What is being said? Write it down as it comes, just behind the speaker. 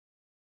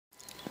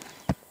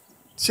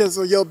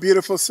Chisel your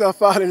beautiful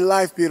self out in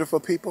life,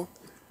 beautiful people.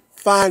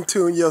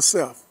 Fine-tune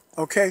yourself,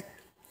 okay?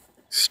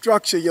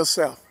 Structure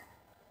yourself.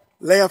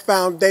 Lay a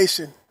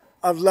foundation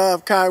of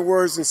love, kind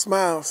words, and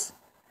smiles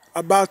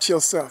about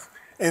yourself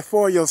and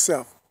for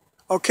yourself,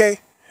 okay?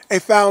 A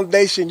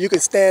foundation you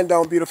can stand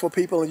on, beautiful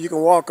people, and you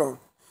can walk on.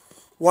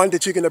 One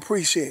that you can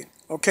appreciate,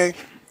 okay?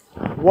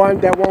 One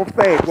that won't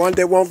fade, one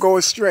that won't go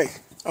astray,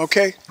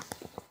 okay?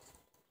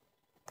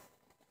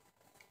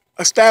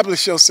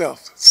 Establish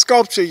yourself,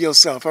 sculpture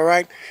yourself, all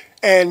right?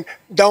 And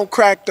don't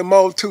crack the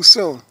mold too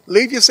soon.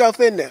 Leave yourself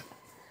in there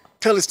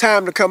till it's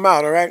time to come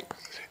out, all right?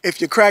 If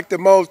you crack the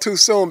mold too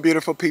soon,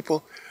 beautiful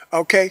people,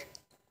 okay,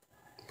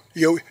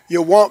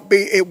 it won't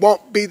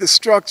be the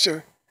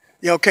structure,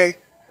 okay?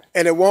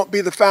 And it won't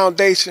be the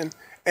foundation,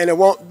 and it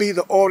won't be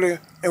the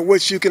order in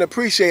which you can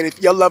appreciate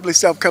if your lovely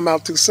self come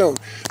out too soon.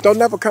 Don't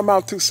never come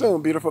out too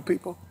soon, beautiful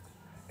people.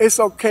 It's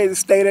okay to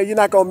stay there. You're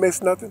not going to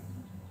miss nothing,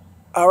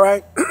 all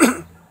right?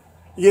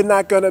 You're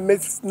not going to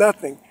miss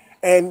nothing,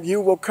 and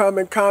you will come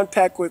in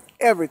contact with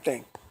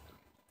everything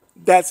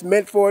that's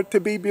meant for it to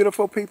be,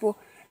 beautiful people,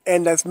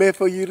 and that's meant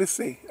for you to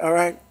see, all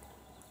right?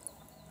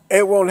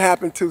 It won't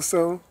happen too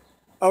soon,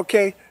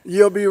 okay?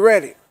 You'll be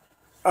ready,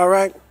 all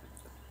right?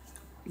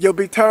 You'll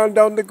be turned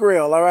on the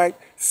grill, all right?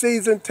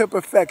 Seasoned to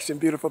perfection,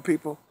 beautiful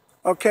people,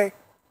 okay?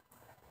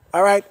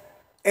 All right?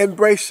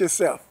 Embrace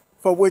yourself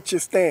for which you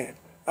stand,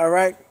 all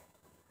right?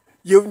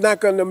 You're not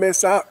going to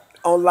miss out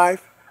on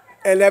life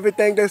and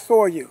everything that's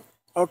for you,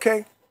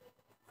 okay?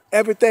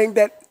 Everything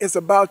that is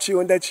about you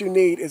and that you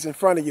need is in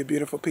front of you,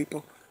 beautiful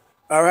people,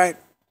 all right?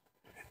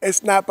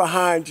 It's not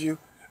behind you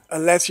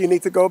unless you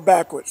need to go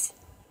backwards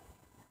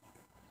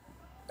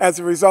as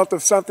a result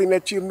of something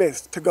that you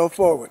missed to go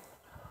forward.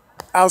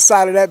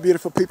 Outside of that,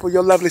 beautiful people,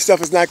 your lovely self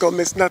is not going to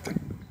miss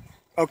nothing,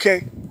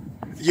 okay?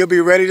 You'll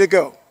be ready to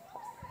go,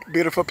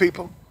 beautiful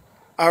people,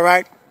 all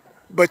right?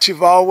 But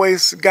you've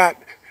always got,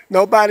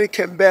 nobody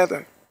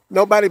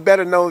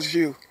better knows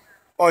you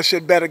or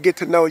should better get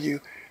to know you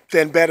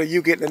than better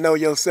you getting to know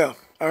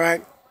yourself, all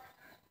right?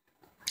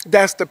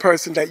 That's the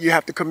person that you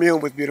have to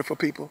commune with, beautiful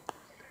people.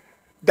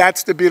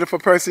 That's the beautiful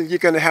person you're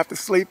going to have to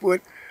sleep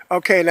with,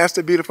 okay? And that's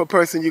the beautiful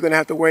person you're going to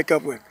have to wake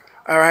up with,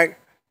 all right?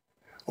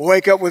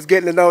 Wake up with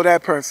getting to know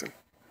that person,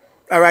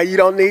 all right? You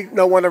don't need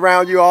no one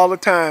around you all the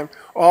time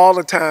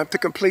to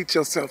complete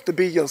yourself, to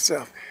be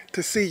yourself,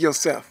 to see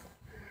yourself,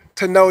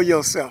 to know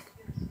yourself.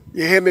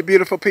 You hear me,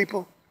 beautiful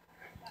people?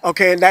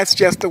 Okay, and that's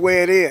just the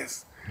way it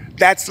is.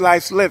 That's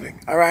life's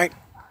living, all right?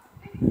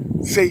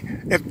 See,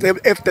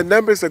 if the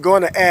numbers are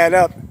going to add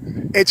up,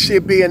 it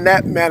should be in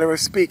that manner of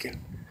speaking.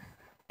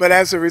 But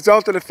as a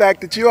result of the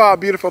fact that you are a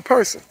beautiful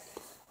person,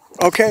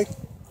 okay,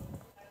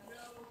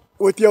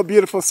 with your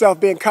beautiful self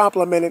being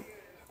complimented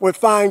with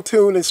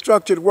fine-tuned and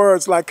structured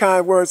words like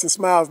kind words and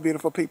smiles,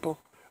 beautiful people,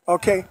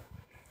 okay,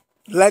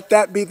 let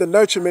that be the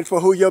nurturement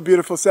for who your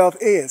beautiful self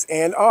is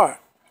and are,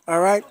 all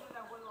right?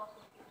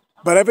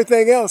 But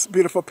everything else,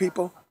 beautiful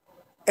people,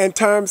 in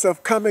terms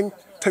of coming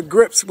to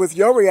grips with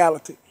your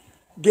reality,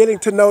 getting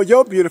to know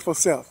your beautiful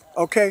self,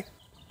 okay?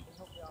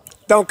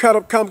 Don't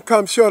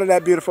come short of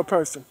that beautiful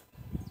person.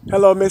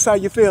 Hello, miss, how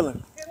you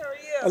feeling? Good, how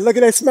are you? Look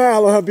at that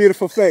smile on her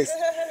beautiful face.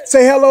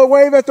 Say hello,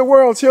 wave at the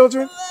world,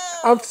 children.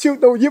 Hello. I'm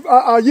shooting a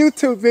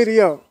YouTube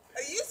video.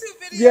 A YouTube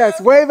video? Yes,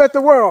 wave at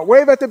the world,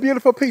 wave at the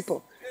beautiful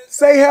people.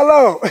 Say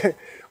hello.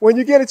 When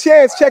you get a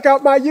chance, check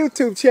out my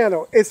YouTube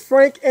channel. It's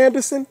Frank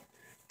Anderson,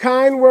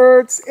 Kind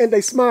Words and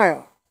a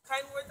Smile.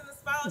 Kind words and a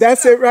smile?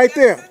 That's it right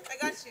there. I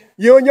got you.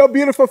 You and your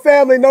beautiful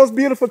family and those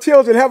beautiful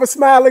children have a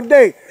smiling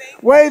day.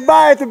 Wave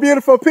bye at the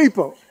beautiful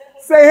people.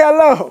 Say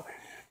hello.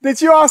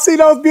 Did you all see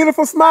those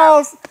beautiful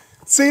smiles?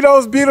 See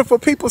those beautiful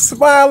people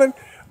smiling?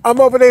 I'm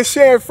over there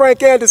sharing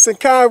Frank Anderson,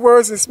 Kind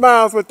Words and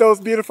Smiles with those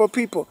beautiful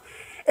people.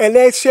 And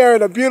they're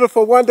sharing a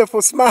beautiful,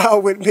 wonderful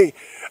smile with me.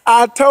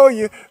 I told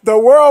you, the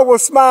world will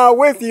smile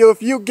with you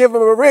if you give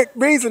them a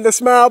reason to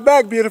smile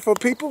back, beautiful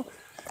people.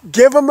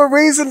 Give them a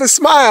reason to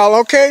smile,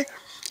 okay?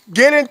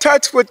 Get in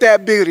touch with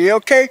that beauty,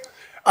 okay?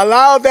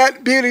 Allow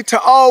that beauty to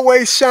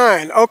always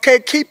shine, okay?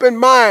 Keep in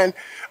mind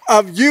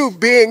of you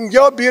being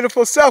your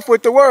beautiful self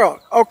with the world,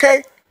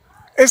 okay?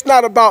 It's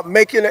not about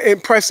making and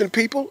impressing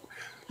people.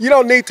 You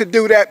don't need to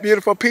do that,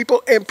 beautiful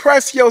people.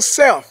 Impress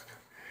yourself.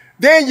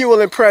 Then you will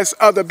impress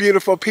other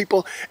beautiful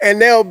people,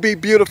 and they'll be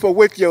beautiful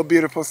with your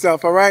beautiful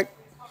self, all right?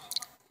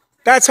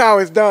 That's how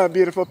it's done,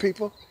 beautiful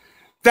people.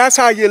 That's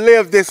how you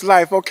live this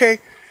life, okay?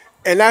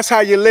 And that's how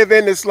you live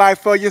in this life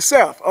for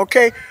yourself,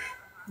 okay?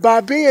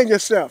 By being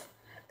yourself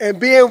and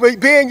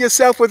being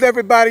yourself with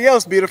everybody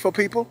else, beautiful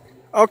people,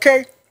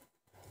 okay?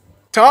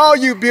 To all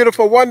you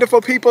beautiful,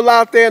 wonderful people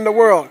out there in the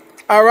world,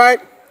 all right?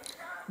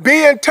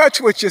 Be in touch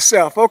with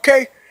yourself,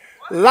 okay?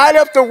 Light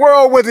up the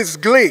world with its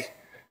glee.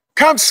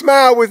 Come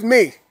smile with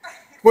me,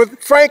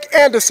 with Frank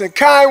Anderson,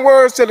 Kind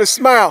Words and a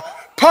Smile.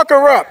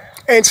 Pucker up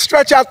and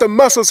stretch out the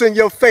muscles in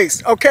your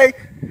face, okay?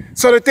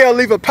 So that they'll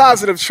leave a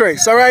positive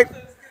trace, all right?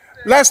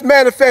 Let's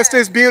manifest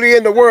this beauty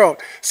in the world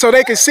so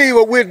they can see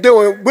what we're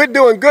doing. We're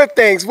doing good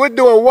things. We're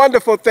doing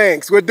wonderful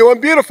things. We're doing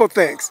beautiful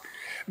things.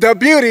 The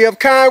beauty of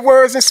kind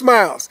words and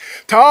smiles.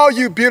 To all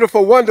you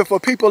beautiful, wonderful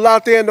people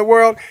out there in the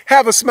world,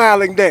 have a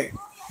smiling day.